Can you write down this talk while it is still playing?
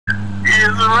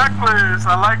is reckless.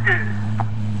 I like it.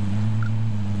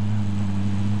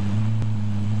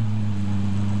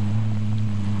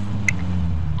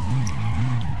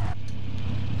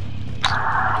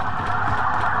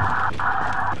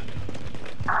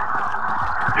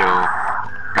 Yo,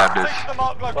 got this. I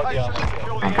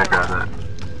think I got it.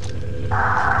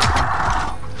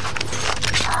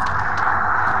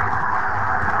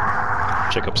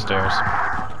 Check upstairs.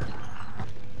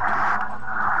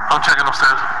 I'm checking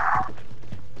upstairs.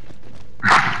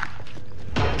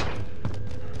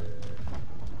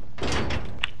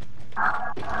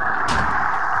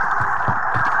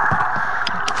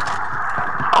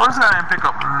 Oh, this guy didn't pick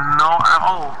up no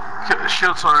ammo. Oh,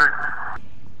 shield turret.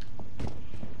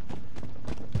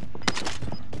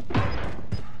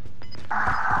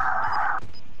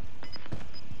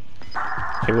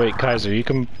 Hey, wait, Kaiser, you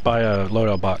can buy a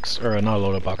loadout box, or not a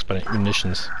loadout box, but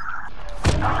munitions.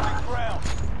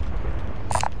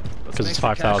 Because it's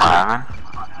 5,000.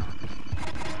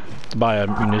 To buy a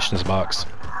munitions box.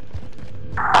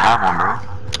 I have one, bro.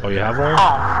 Oh, you have one?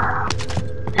 Oh.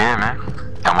 Yeah, man.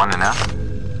 I want it now.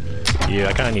 Yeah,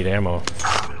 I kinda need ammo.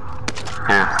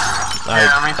 Yeah.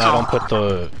 Me too. I don't put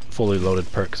the fully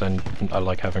loaded perk because I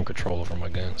like having control over my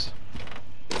guns.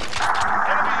 Enemy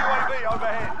UAV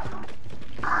overhead.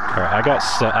 Alright, I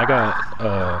got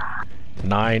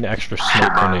 9 extra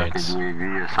smoke grenades. Like a UAV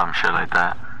or some shit like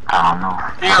that. I don't know.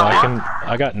 So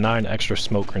I got 9 extra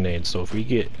smoke grenades, so if we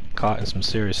get caught in some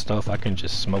serious stuff, I can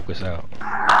just smoke us out.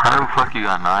 How the fuck you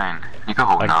got 9? You can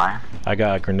hold 9. I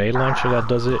got a grenade launcher that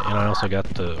does it, and I also got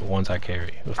the ones I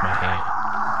carry with my hand.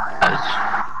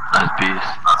 That's beast.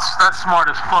 That's smart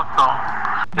as fuck though.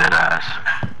 Dead ass.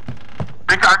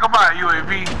 I can buy a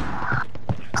UAV.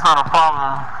 It's not a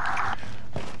problem.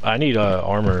 I need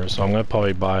armor, so I'm gonna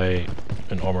probably buy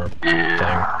an armor thing.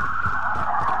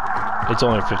 It's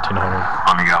only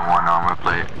 1,500. Only got one armor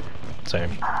plate.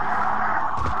 Same.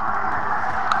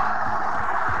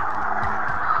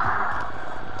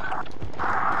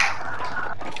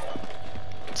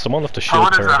 Someone left a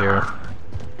shield turret here.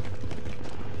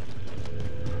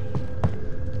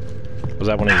 Was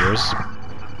that one of yours?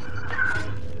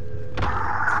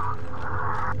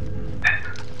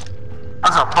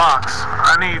 That's a box.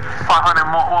 I need 500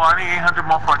 more. Well, I need 800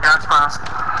 more for a gas mask.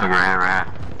 Look right here, right.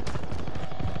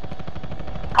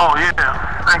 Oh yeah,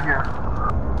 thank you.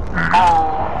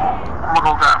 Oh, I'm gonna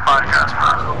go get 5 gas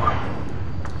masks.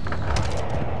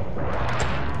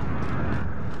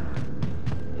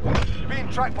 You're being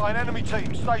tracked by an enemy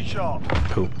team. Stay sharp.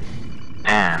 Cool.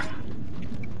 Damn.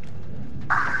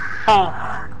 Oh,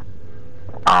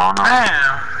 I don't know.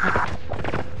 damn.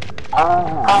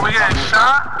 Oh, we getting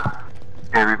shot?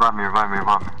 Hey, revive me.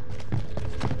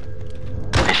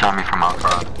 They shot me from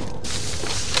outside.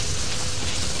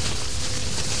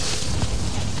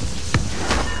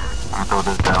 I'm gonna throw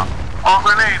this down. Oh,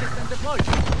 grenade.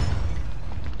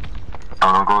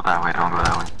 Oh, don't go that way,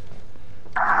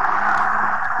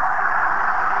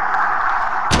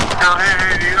 Yo, hey,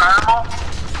 you got ammo?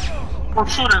 Oh,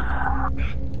 shoot it.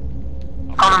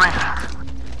 Come to me.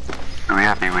 Do we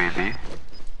have UAV?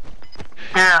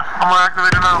 Yeah, I'm gonna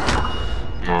activate it now.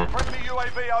 Yeah. Friendly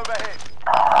UAV overhead.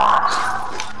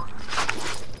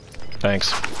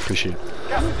 Thanks. Appreciate it.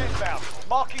 Gas is inbound.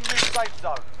 Marking new safe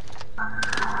zone.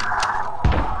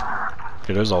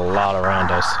 Dude, there's a lot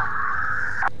around us.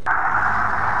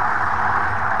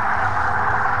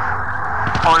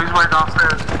 Oh, he's right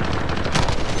downstairs.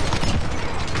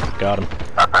 Got him.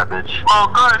 Got that bitch. Oh,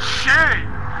 good shit.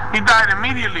 He died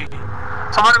immediately.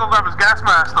 Somebody go grab his gas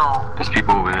mask though. There's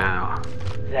people over there though.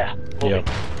 Yeah. Yep.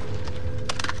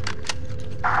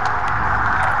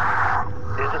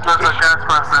 There's a gas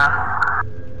mask there.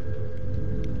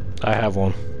 I have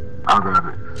one. I'll grab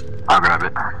it.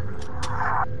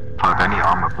 Fuck, I need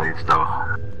armor plates though.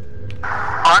 Oh,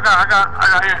 I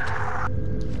got here.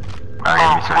 Alright,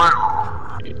 give me a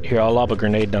second. Here, I'll lob a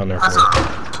grenade down there for That's you.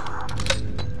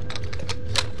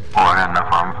 Oh, I got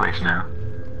enough armor plates now.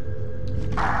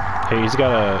 Hey, he's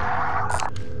got a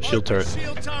shield turret.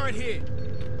 Shield turret here.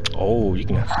 Oh, you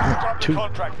can have 2.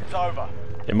 Contract is over.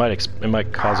 It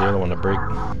might cause the other one to break.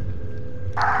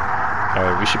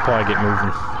 Alright, we should probably get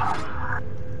moving.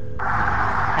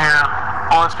 Yeah.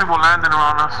 Oh, there's people landing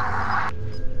around us.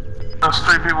 There's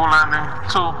 3 people landing.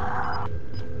 2. I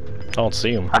don't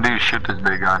see him. How do you shoot this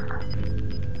big gun?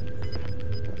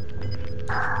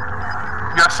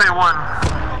 You gotta say 1.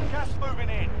 Gas moving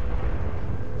in.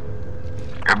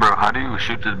 Hey bro, how do you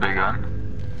shoot this big gun?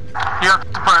 You have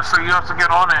to press, you have to get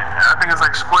on it. I think it's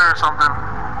like square or something.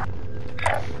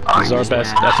 This is our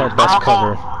best. That's our best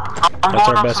cover. That's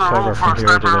our best cover from here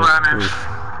to the roof.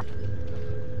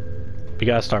 We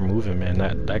gotta start moving, man.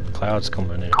 That cloud's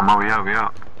coming in. Come on, we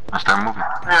out. Let's start moving.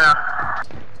 Yeah.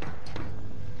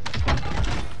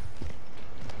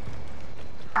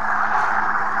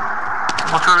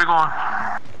 Which way are we going?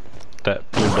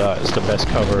 That blue dot is the best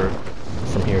cover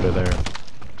from here to there.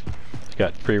 It's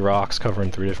got 3 rocks covering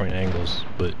 3 different angles,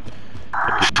 but...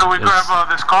 Should we grab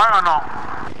this car or no?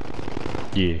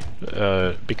 Yeah,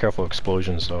 be careful of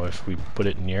explosions though. If we put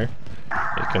it near,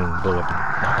 it can blow up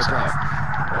and knock us out.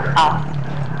 Oh.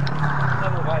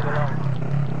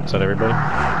 Is that everybody?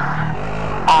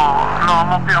 Oh, no, I'm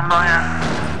up here, I'm down here.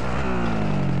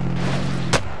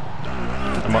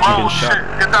 I'm Oh getting shot. shit,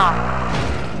 get down.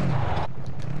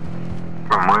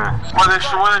 From where? Where they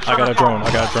shooting I got a from? drone,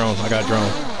 I got a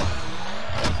drone.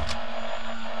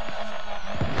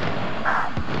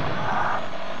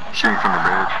 Shooting from the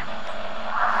bridge.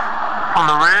 From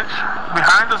the ridge?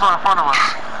 Behind us or in front of us?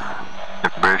 The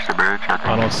bridge, I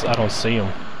think. I don't see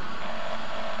him.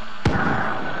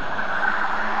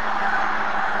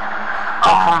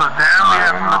 Oh, from the dam?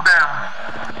 Yeah, from the dam.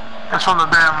 It's from the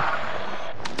dam.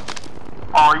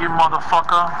 Oh, you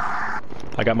motherfucker.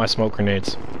 I got my smoke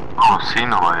grenades. Oh, see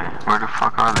no way. Where the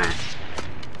fuck are they?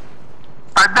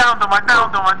 I downed them, I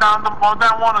downed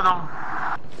one of them.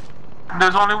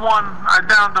 There's only one, I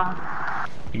downed him.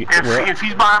 If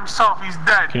he's by himself, he's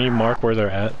dead. Can you mark where they're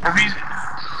at? If he's...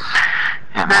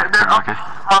 Yeah, they're mark up, it.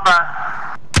 my bad.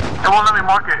 They won't let me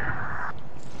mark it.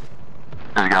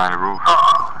 There's a guy on the roof.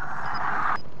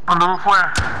 On the roof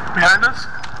where? Behind us?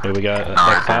 Yeah, we got right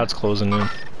that cloud's closing in.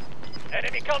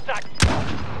 Enemy contact.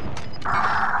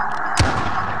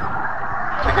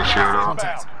 Take a shield off.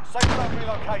 Inbound. Safe zone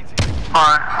relocated.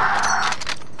 Alright.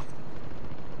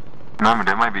 Remember,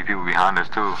 there might be people behind us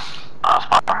too.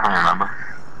 I don't remember.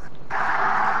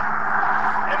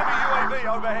 Enemy UAV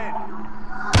overhead.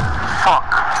 Fuck.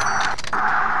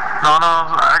 No,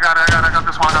 I got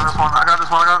this one,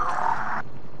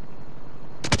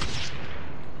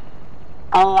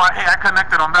 Oh, I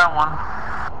connected on that one.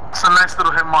 It's a nice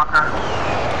little hit marker.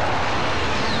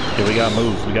 Yeah, we gotta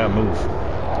move.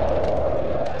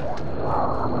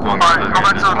 Alright, go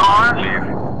back to the car.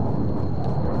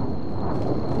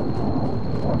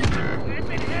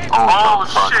 Oh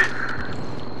shit.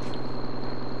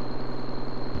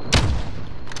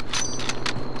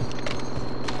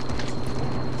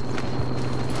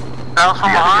 That was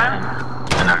from behind?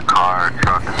 In a car,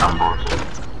 truck, and some bullshit.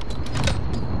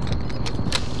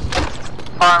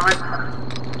 Alright,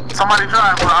 somebody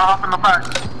drive, but I'll hop in the back.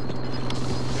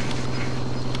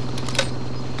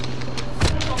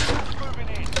 Moving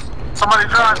in. Somebody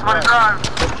drive.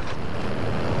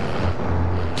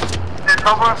 And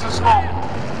cover us in smoke.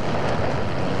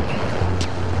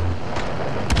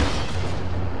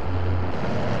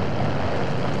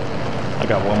 I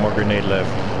got one more grenade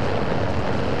left.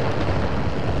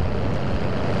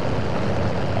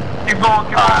 Keep going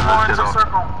into the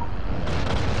circle.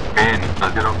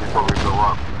 Let's get up before we blow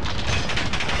up.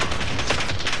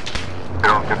 Get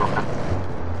off.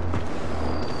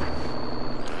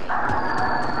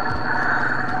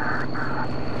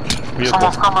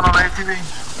 Someone's coming on ATV.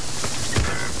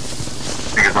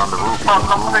 Niggas on the roof. Fuck,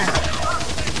 come to me.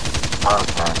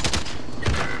 Okay.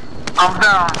 I'm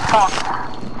down, fuck.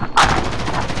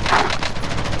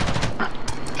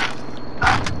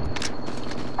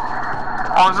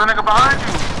 Oh, there's a nigga behind you.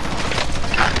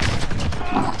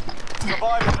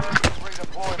 Surviving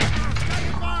redeployment.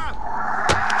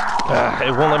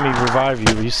 It won't let me revive you.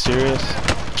 Are you serious?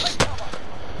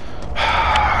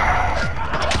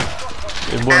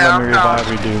 It won't let me revive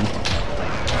you, dude.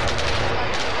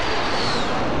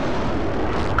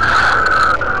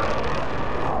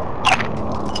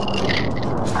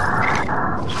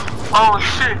 Oh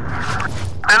shit.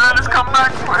 They let us come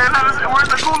back. Where's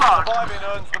the gulag? Surviving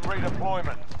earns them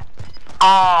redeployment.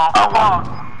 Oh, fuck.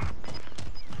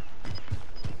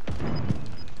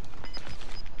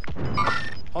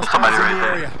 Somebody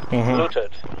right there.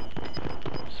 Looted.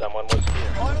 Someone was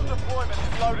here. Final deployment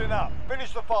is loading up.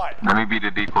 Finish the fight. Let me be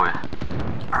the decoy.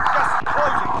 Gas is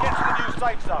closing. Get to the new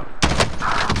safe zone.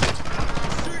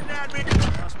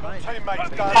 Teammates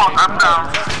going Fuck, in. I'm down.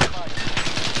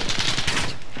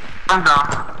 I'm down.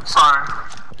 Sorry.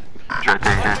 Try to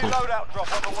take Enemy it. loadout drop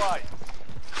on the way.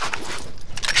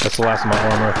 That's the last of my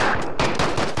armor.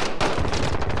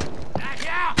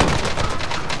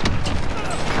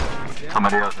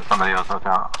 Somebody else, watch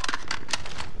out.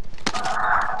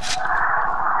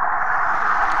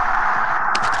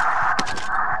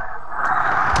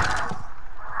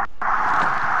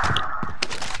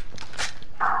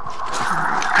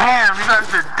 Damn, you guys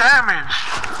did damage.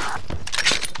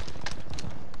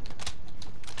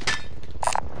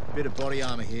 Bit of body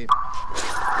armor here.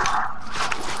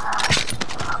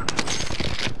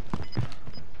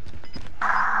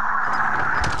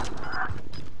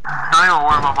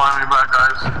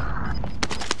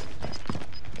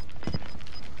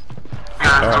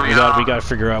 we gotta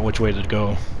figure out which way to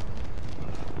go.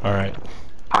 Alright.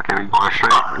 Okay, we go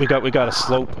straight. We got a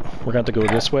slope. We're gonna have to go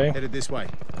this way. Headed this way.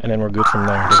 And then we're good from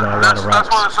there. There's not a lot of That's rocks.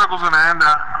 where the circle's gonna end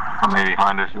at. I'm maybe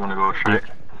behind us. You wanna go straight?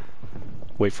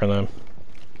 Wait for them.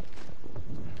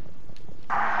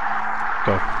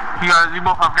 Go. You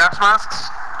both have gas masks?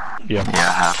 Yeah. Yeah,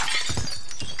 I have.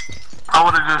 I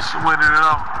would've just waited it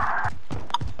out.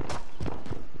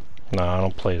 Nah, I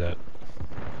don't play that.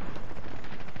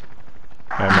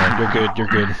 Alright, man, you're good, you're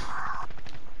good.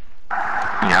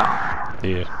 Yeah.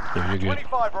 Yeah, you're good.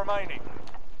 25 remaining.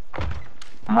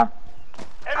 Come on.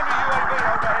 Enemy UAV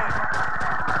overhead.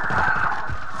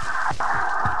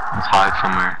 Let's hide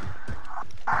somewhere.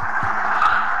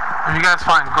 If you guys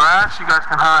find grass, you guys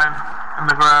can hide in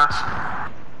the grass.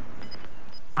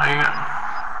 There you go.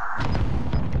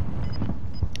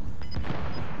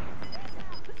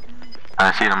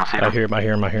 I see them, I see them. I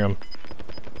hear him.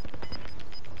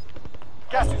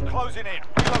 Gas is closing in.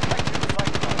 Relocating the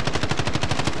safe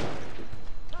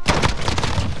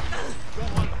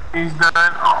zone. He's dead.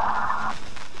 Oh.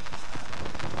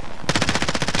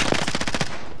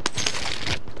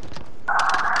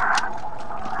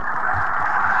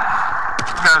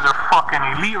 You guys are fucking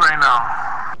elite right now.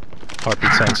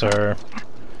 Heartbeat sensor.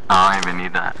 Oh, I don't even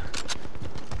need that.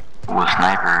 With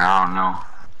sniper, I don't know.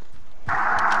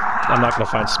 I'm not gonna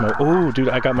find smoke. Oh, dude,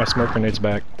 I got my smoke grenades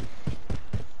back.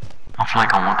 I feel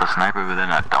like I want the sniper, but then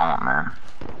I don't, man.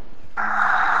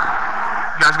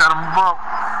 You guys gotta move up.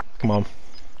 Come on.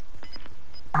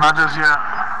 Not just yet.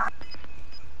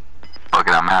 Fuck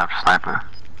it, I'm gonna have sniper.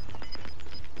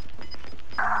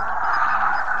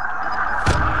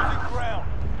 Losing ground.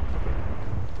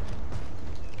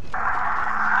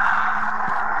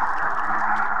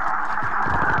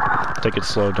 Take it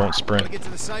slow, don't sprint. Get to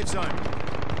the safe zone.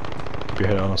 Keep your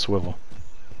head on a swivel.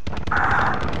 12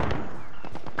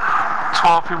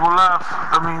 people left.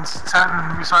 That means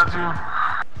 10 besides you.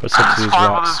 Let's hit these 5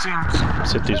 rocks. other teams.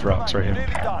 Let's hit these rocks right here.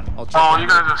 Nearly done. I'll check Oh, that you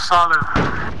guys are solid.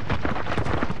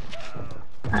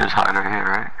 Just hide right here,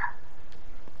 right?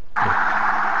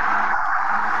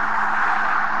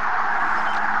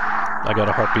 I got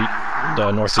a heartbeat. The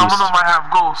Some northeast. of them might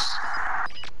have ghosts.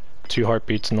 2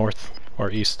 heartbeats north or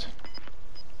east.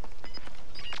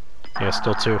 Yeah,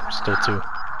 still 2. Still 2.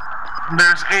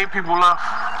 There's 8 people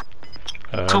left.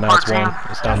 Two Now per it's 1. team.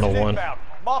 It's down to Gas is 1. inbound.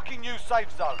 Marking new safe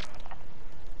zone.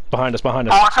 Behind us, behind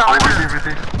Oh, us. watch out right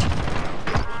there.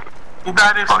 He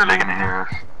died Fuck, instantly. they can hear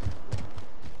us.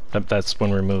 That's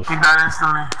when we move. He died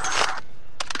instantly.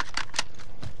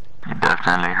 He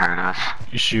definitely heard us.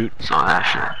 You shoot, So that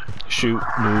shit. shoot,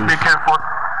 move, Be careful.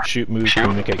 shoot, move, Shoot.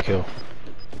 communicate, kill.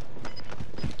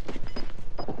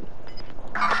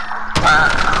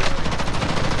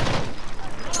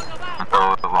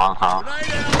 Throw the wrong top.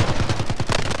 Grenade out.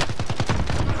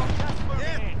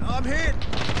 I'm hit.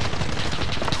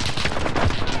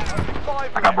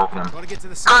 Five I got both of them. Gotta get to the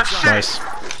Good safe zone. shit. Nice.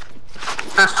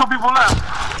 There's 2 people left.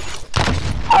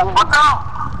 Oh, what the hell?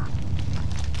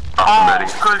 I'm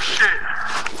ready. Good shit.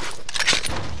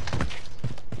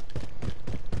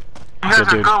 You guys Good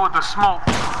are dude. good with the smoke.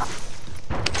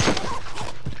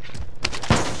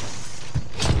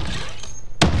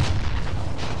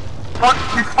 What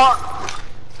the fuck?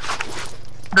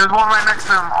 There's one right next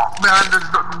to him, behind this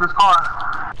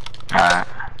car. Alright.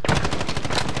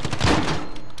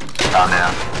 Down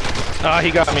there. Ah,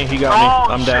 he got me, Oh,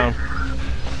 I'm shit. down.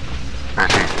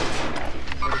 Where's he?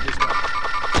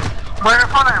 Right in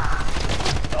front of him.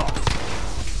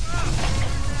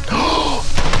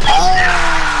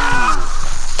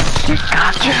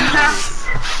 Yes!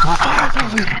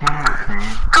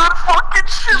 Good fucking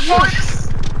shit, boys!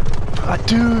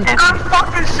 Dude, Good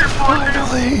fucking shit, boys!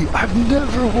 finally! I've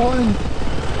never won!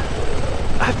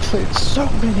 I've played so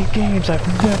many games, I've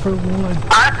never won.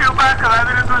 I feel bad because I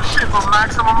didn't do shit, but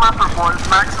maximum effort, boys.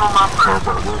 Maximum effort.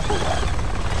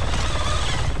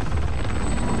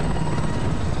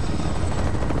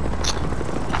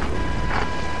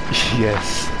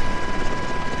 Yes.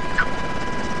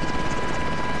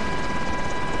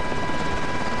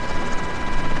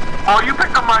 Oh, you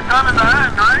picked up my gun in the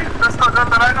end, right? That's the gun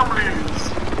that I normally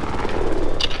use.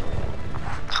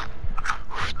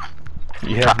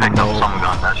 You I have picked up no... some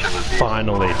gun. That shit was easy.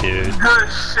 Finally, dude. Good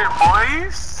shit,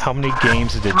 boys. How many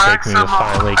games did it take me to Maximum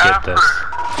finally get this? effort.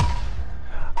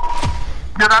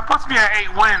 Dude, that puts me at 8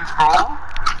 wins, bro.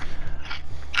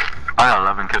 I got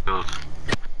 11 kills.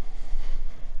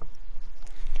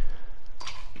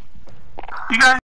 You guys